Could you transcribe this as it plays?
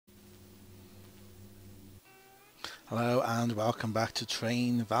Hello and welcome back to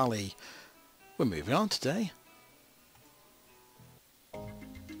Train Valley. We're moving on today.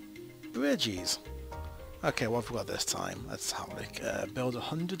 Bridges. Okay, what have we got this time? Let's have a look. Build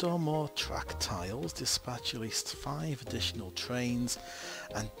 100 or more track tiles, dispatch at least 5 additional trains,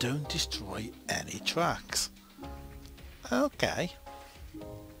 and don't destroy any tracks. Okay.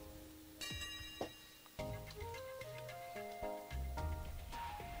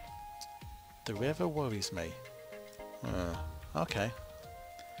 The river worries me. Okay.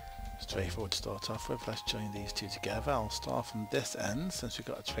 Straightforward to start off with. Let's join these two together. I'll start from this end since we've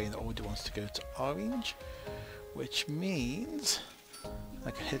got a train that already wants to go to Orange, which means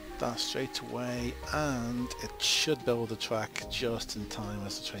I can hit that straight away and it should build the track just in time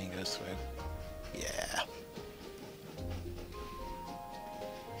as the train goes through. Yeah.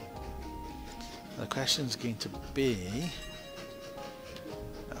 The question is going to be...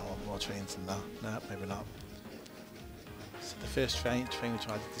 I want more trains than that. No, maybe not. So the first train we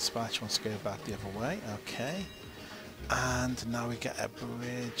tried to dispatch wants to go back the other way. Okay. And now we get a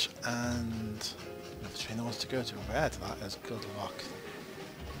bridge and the train that wants to go to red. That is good luck.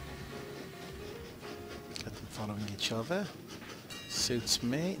 Get them following each other. Suits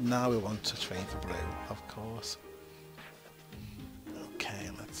me. Now we want to train for blue, of course. Okay,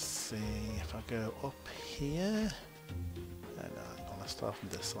 let's see if I go up here. No, let's start from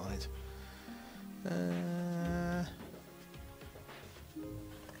this side.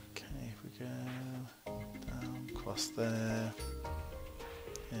 Okay, if we go down, across there,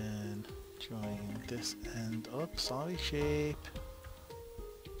 and join this end up. Sorry, sheep.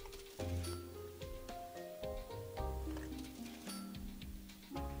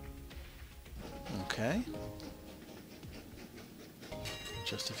 Okay.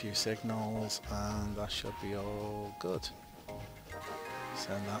 Just a few signals and that should be all good.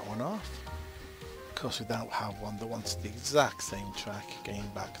 Send that one off. Of course we don't have one that wants the exact same track going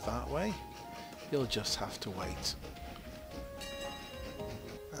back that way. You'll just have to wait.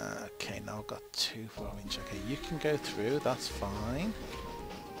 Okay, now I've got 2 for Orange. Okay, you can go through, that's fine.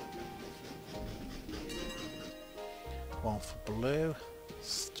 1 for blue,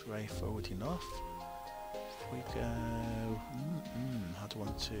 straightforward enough. We go... I don't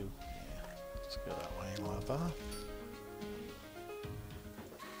want to... Yeah, let's go that way like that.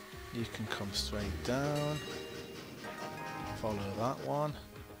 You can come straight down. Follow that one.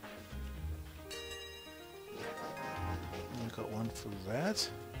 We've got 1 for red.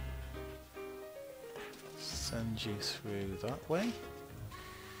 Send you through that way.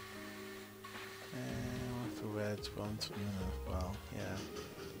 And 1 for red, 1 for... well, yeah.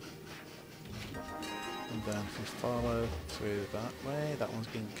 And then if we follow through that way, that one's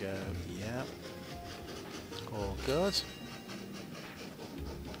going to go, yeah, all good.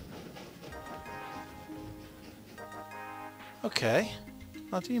 Okay,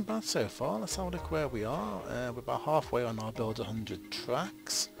 not doing bad so far. Let's have a look where we are. We're about halfway on our build 100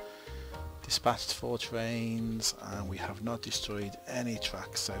 tracks. Dispatched 4 trains, and we have not destroyed any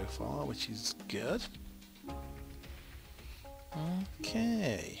tracks so far, which is good.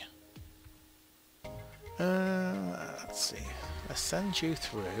 Okay. Let's see. Let's send you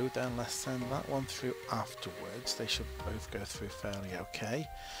through, then let's send that one through afterwards. They should both go through fairly okay.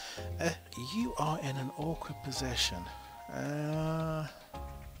 You are in an awkward position.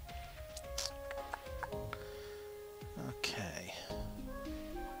 Okay.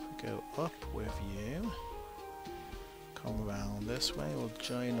 Go up with you. Come around this way. We'll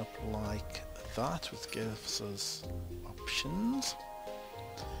join up like that, which gives us options.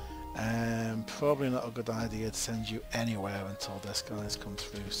 Probably not a good idea to send you anywhere until this guy's come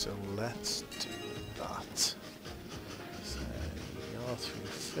through, so let's do that. So you're through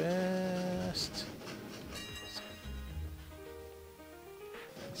first.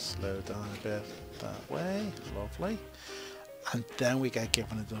 Slow down a bit that way, lovely. And then we get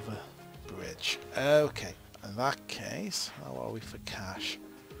given another bridge. Okay, in that case, how are we for cash?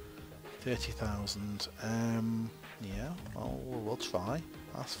 30,000. Yeah, well, we'll try.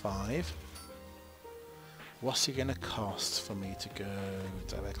 That's 5. What's it going to cost for me to go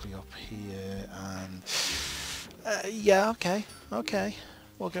directly up here and... yeah, okay,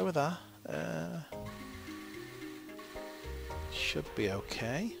 we'll go with that. Should be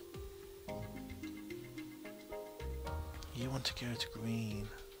okay. You want to go to green.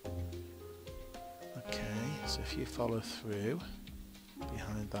 Okay, so if you follow through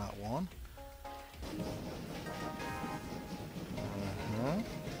behind that one.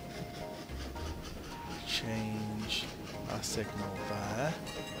 Change our signal there.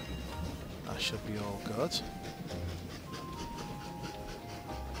 That should be all good.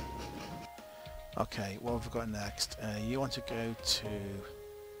 Okay, what have we got next? You want to go to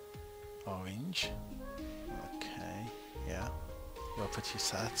orange. Okay, yeah, you're pretty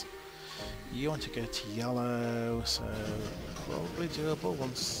set. You want to go to yellow, so probably doable.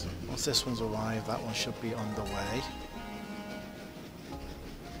 Once this one's arrived, that one should be on the way.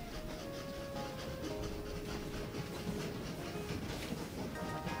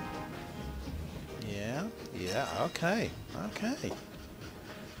 Yeah, okay.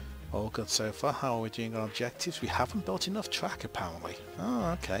 All good so far. How are we doing on objectives? We haven't built enough track apparently.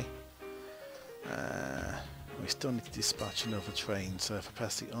 Oh, okay. We still need to dispatch another train, so if I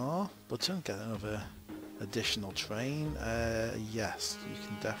press the R button, get another additional train. Yes, you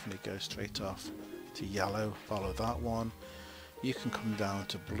can definitely go straight off to yellow, follow that one. You can come down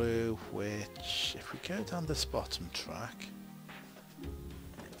to blue, which if we go down this bottom track,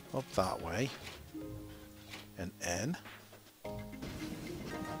 up that way, and in.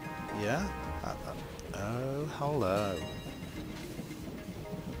 Yeah? Oh, hello.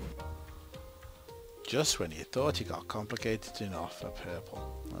 Just when you thought it got complicated enough for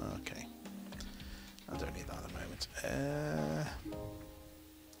purple. Okay. I don't need that at the moment.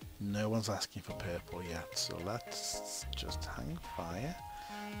 No one's asking for purple yet, so let's just hang fire.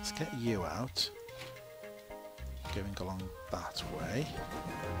 Let's get you out. Going along that way.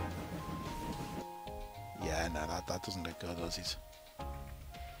 Yeah, no, that doesn't look good, does it?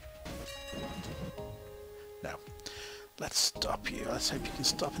 No. Let's stop you. Let's hope you can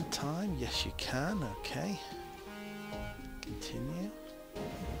stop in time. Yes, you can. Okay. Continue.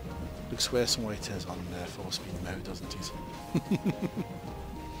 Looks worse than what it is on 4-speed mode, doesn't it?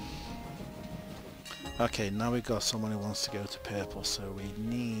 Okay, now we've got someone who wants to go to purple, so we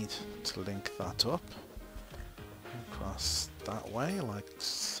need to link that up. Across that way, like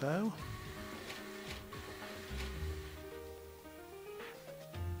so.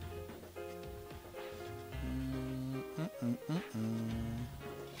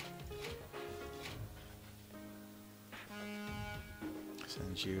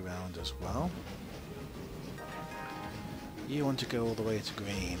 Send you around as well. You want to go all the way to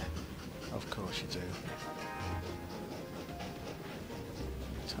green. Of course you do.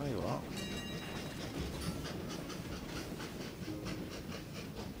 Tell you what.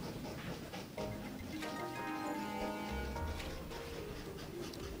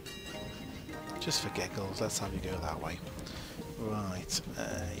 Just for giggles, let's have you go that way. Right,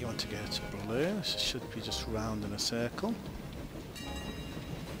 you want to go to blue, so it should be just round in a circle.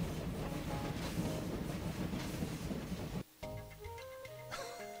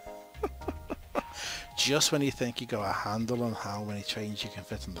 Just when you think you got a handle on how many trains you can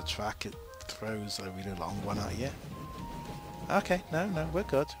fit on the track, it throws a really long one at you. Okay, no, we're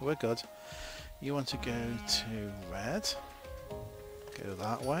good. You want to go to red, go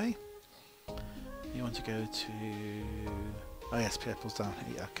that way. You want to go to... oh yes, purple's down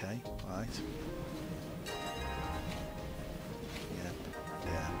here, okay, right. Yep.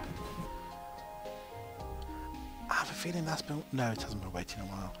 I have a feeling that's been... no, it hasn't been waiting a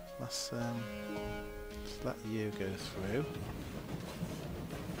while. Let's let you go through.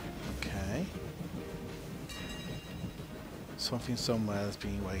 Okay. Something somewhere has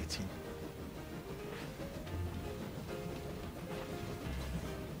been waiting.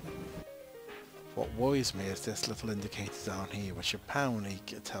 What worries me is this little indicator down here, which apparently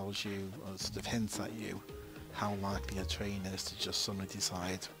tells you, or sort of hints at you, how likely a train is to just suddenly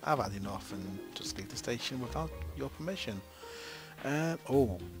decide, I've had enough, and just leave the station without your permission.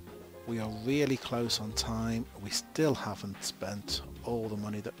 Oh, we are really close on time. We still haven't spent all the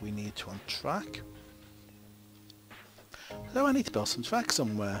money that we need to on track. So I need to build some track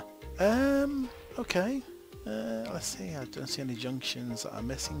somewhere. Okay. Let's see, I don't see any junctions that are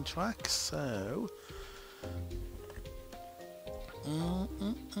missing tracks, so...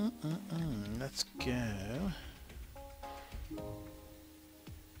 let's go.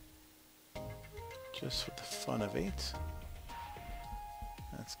 Just for the fun of it.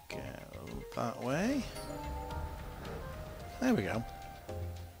 Let's go that way. There we go.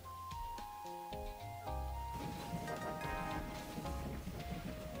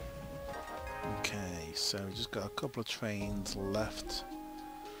 So we just got a couple of trains left.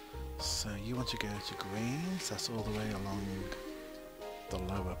 So you want to go to Greens, that's all the way along the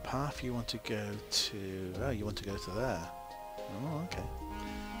lower path. You want to go to... oh, you want to go to there. Oh, okay.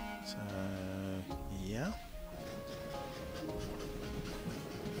 So, yeah.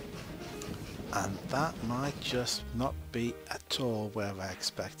 And that might just not be at all where I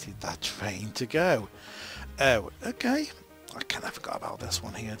expected that train to go. Oh, okay. I kind of forgot about this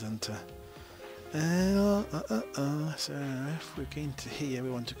one here, didn't I? So if we're going to here, we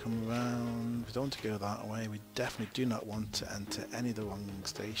want to come around. We don't want to go that way. We definitely do not want to enter any of the wrong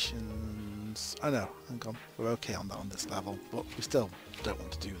stations. I know, hang on, we're okay on that on this level, but we still don't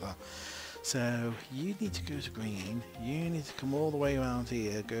want to do that. So you need to go to green, you need to come all the way around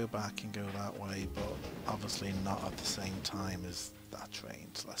here, go back and go that way, but obviously not at the same time as that train.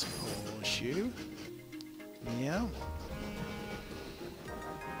 So let's pause you. Yeah.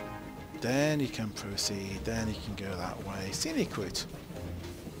 Then you can proceed, then you can go that way. Scenic route.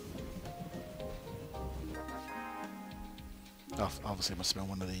 Obviously it must have been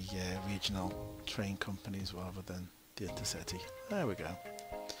one of the regional train companies rather than the Intercity. There we go.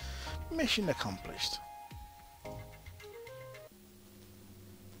 Mission accomplished.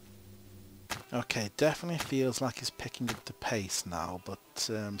 Okay, definitely feels like it's picking up the pace now, but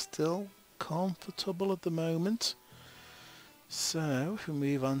still comfortable at the moment. So, if we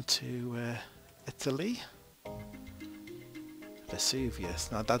move on to Italy.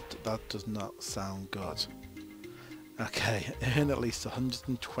 Vesuvius. Now that does not sound good. Okay, earn at least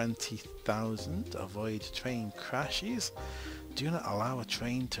 120,000. Avoid train crashes. Do not allow a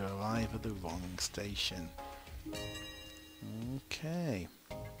train to arrive at the wrong station. Okay.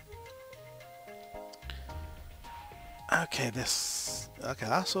 Okay, that's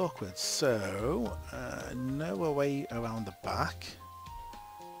awkward. So, no way around the back.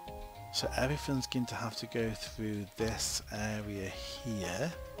 So everything's going to have to go through this area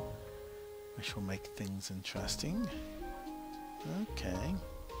here, which will make things interesting. Okay.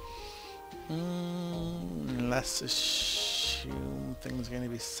 Let's assume things are going to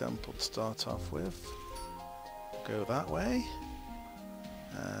be simple to start off with. Go that way.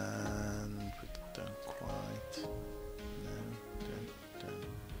 And we don't quite. No, don't. No.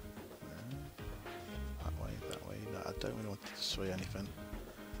 That way. No, I don't really want to destroy anything.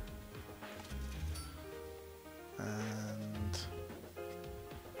 And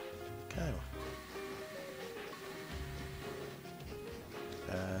go.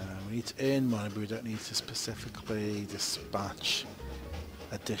 We need to earn money, but we don't need to specifically dispatch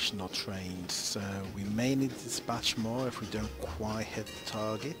additional trains. So we may need to dispatch more if we don't quite hit the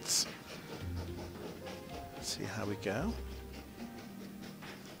targets. Let's see how we go.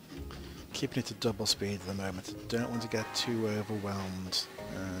 Keeping it to double speed at the moment. I don't want to get too overwhelmed.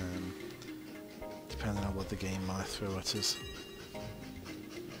 Depending on what the game might throw at us.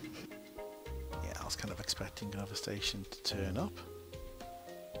 Yeah, I was kind of expecting another station to turn up.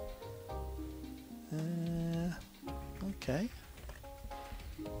 Okay.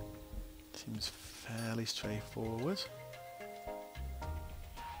 Seems fairly straightforward.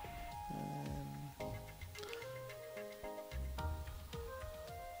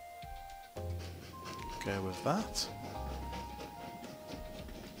 Go with that.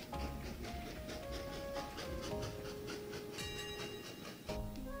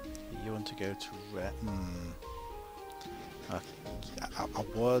 You want to go to red? I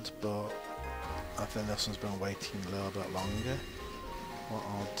would, but I think this one's been waiting a little bit longer. What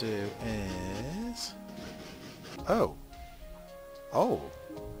I'll do is... Oh!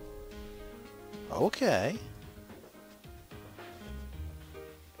 Okay.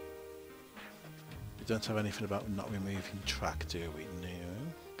 We don't have anything about not removing track, do we? No.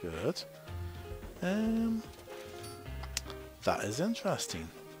 Good. That is interesting.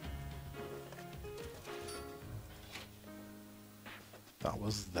 That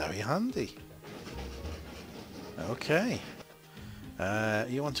was very handy. Okay.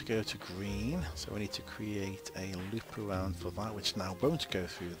 You want to go to green, so we need to create a loop around for that, which now won't go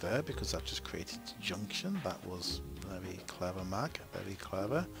through there because I've just created a junction. That was very clever, Mag. Very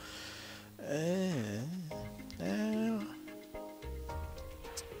clever.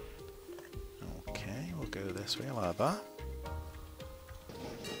 Okay, we'll go this way like that.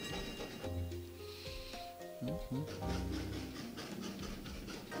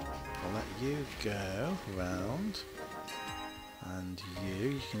 I'll let you go round, and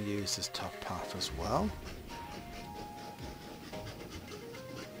you can use this top path as well.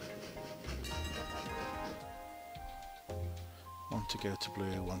 Want to go to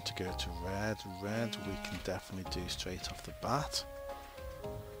blue, want to go to red. Red we can definitely do straight off the bat.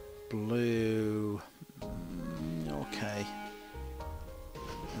 Blue, okay.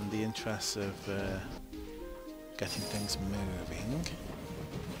 In the interest of getting things moving.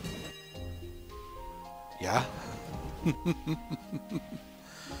 Yeah. Okay,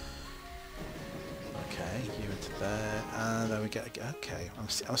 you into there, and then we get. Okay,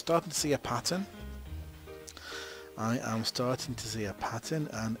 I'm starting to see a pattern. I am starting to see a pattern,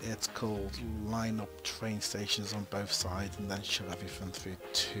 and it's called line up train stations on both sides and then shove everything through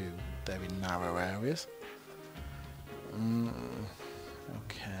two very narrow areas.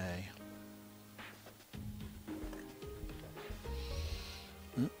 Okay.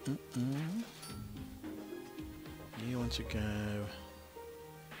 You want to go...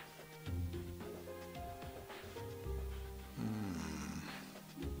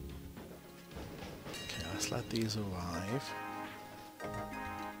 Okay, let's let these arrive.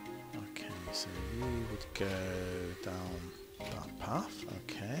 Okay, so you would go down that path,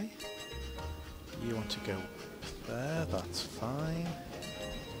 okay. You want to go up there, that's fine.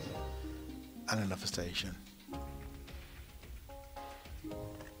 And another station.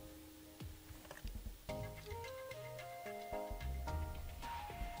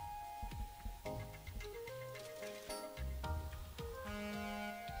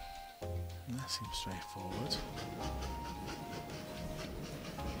 That seems straightforward.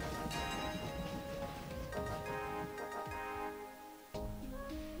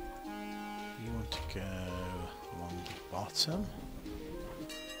 You want to go along the bottom.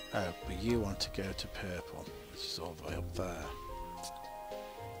 Oh, but you want to go to purple, which is all the way up there.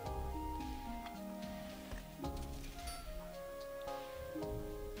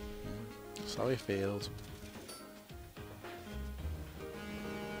 Sorry, field.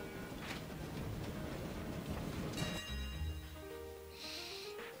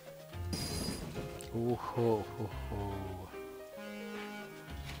 Ooh, ho, ho, ho.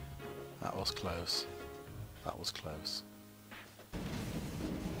 That was close. That was close.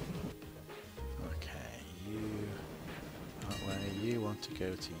 Okay, you... that way, you want to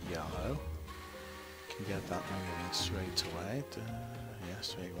go to yellow. Can get that moving straight away. Yeah,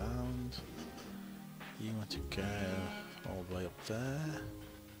 straight round. You want to go all the way up there.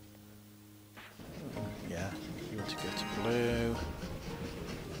 Yeah, you want to go to blue.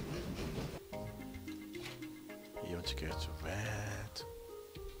 You want to go to red.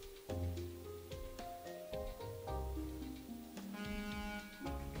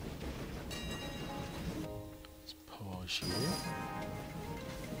 Let's pause you.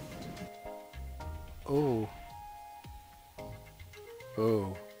 Oh.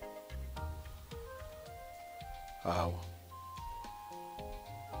 Oh. Oh.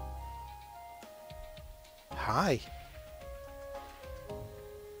 Hi.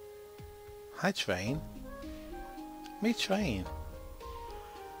 Hi, train. Me train.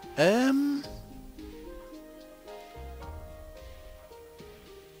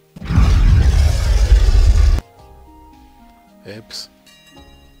 Oops.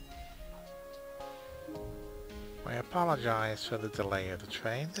 We apologise for the delay of the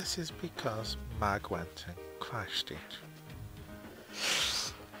train. This is because Mag went and crashed it.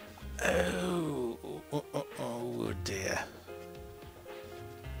 Oh dear.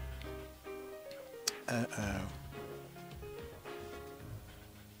 Uh-oh.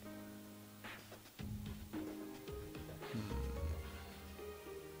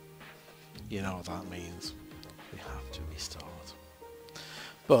 You know what that means. We have to restart.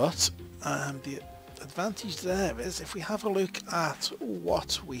 But the advantage there is if we have a look at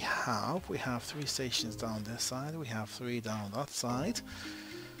what we have 3 stations down this side, we have 3 down that side.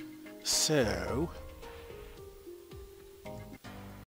 So